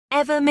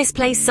Ever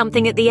misplace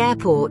something at the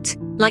airport?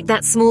 Like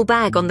that small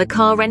bag on the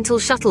car rental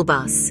shuttle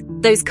bus,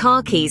 those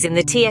car keys in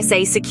the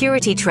TSA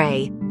security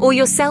tray, or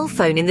your cell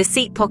phone in the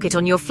seat pocket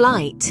on your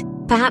flight?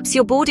 Perhaps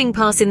your boarding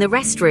pass in the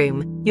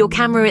restroom, your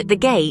camera at the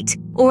gate,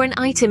 or an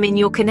item in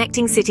your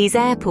connecting city's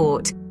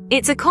airport.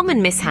 It's a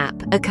common mishap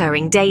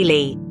occurring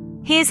daily.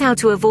 Here's how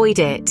to avoid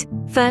it.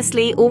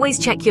 Firstly, always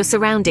check your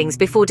surroundings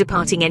before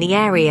departing any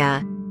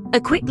area. A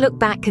quick look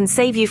back can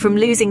save you from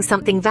losing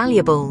something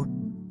valuable.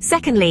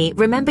 Secondly,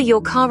 remember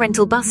your car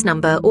rental bus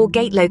number or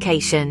gate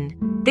location.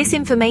 This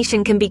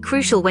information can be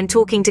crucial when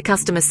talking to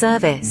customer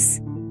service.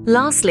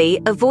 Lastly,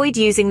 avoid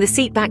using the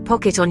seat back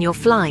pocket on your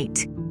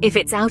flight. If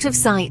it's out of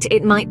sight,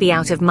 it might be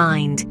out of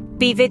mind.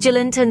 Be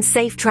vigilant and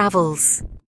safe travels.